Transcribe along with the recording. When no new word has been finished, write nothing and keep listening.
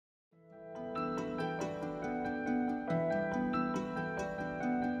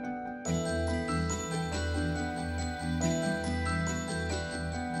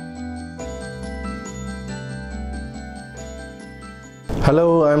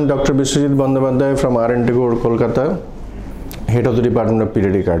Hello, I am Dr. Biswajit Bandopadhyay from R N Tagore, Kolkata, Head of the Department of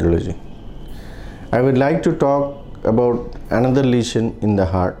Paediatric Cardiology. I would like to talk about another lesion in the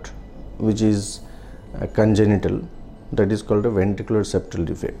heart, which is congenital, that is called a ventricular septal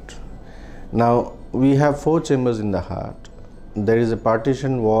defect. Now, we have 4 chambers in the heart. There is a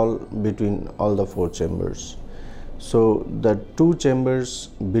partition wall between all the 4 chambers. So, the 2 chambers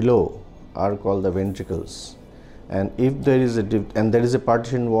below are called the ventricles. And if there is a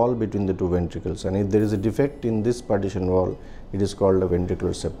partition wall between the 2 ventricles, and if there is a defect in this partition wall, it is called a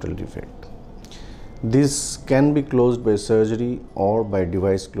ventricular septal defect. This can be closed by surgery or by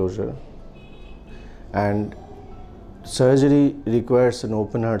device closure, and surgery requires an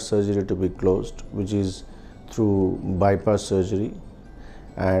open heart surgery to be closed, which is through bypass surgery,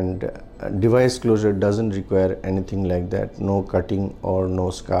 and device closure doesn't require anything like that, no cutting or no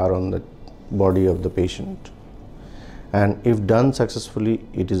scar on the body of the patient. And if done successfully,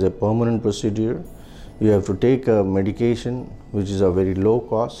 it is a permanent procedure. You have to take a medication which is a very low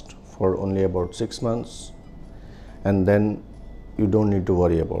cost for only about 6 months, and then you don't need to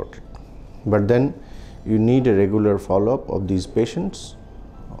worry about it. But then you need a regular follow-up of these patients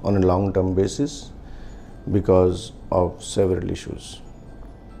on a long-term basis because of several issues.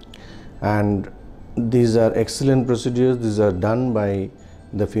 And these are excellent procedures. These are done by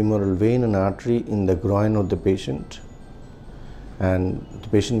the femoral vein and artery in the groin of the patient, and the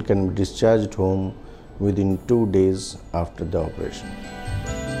patient can be discharged home within 2 days after the operation.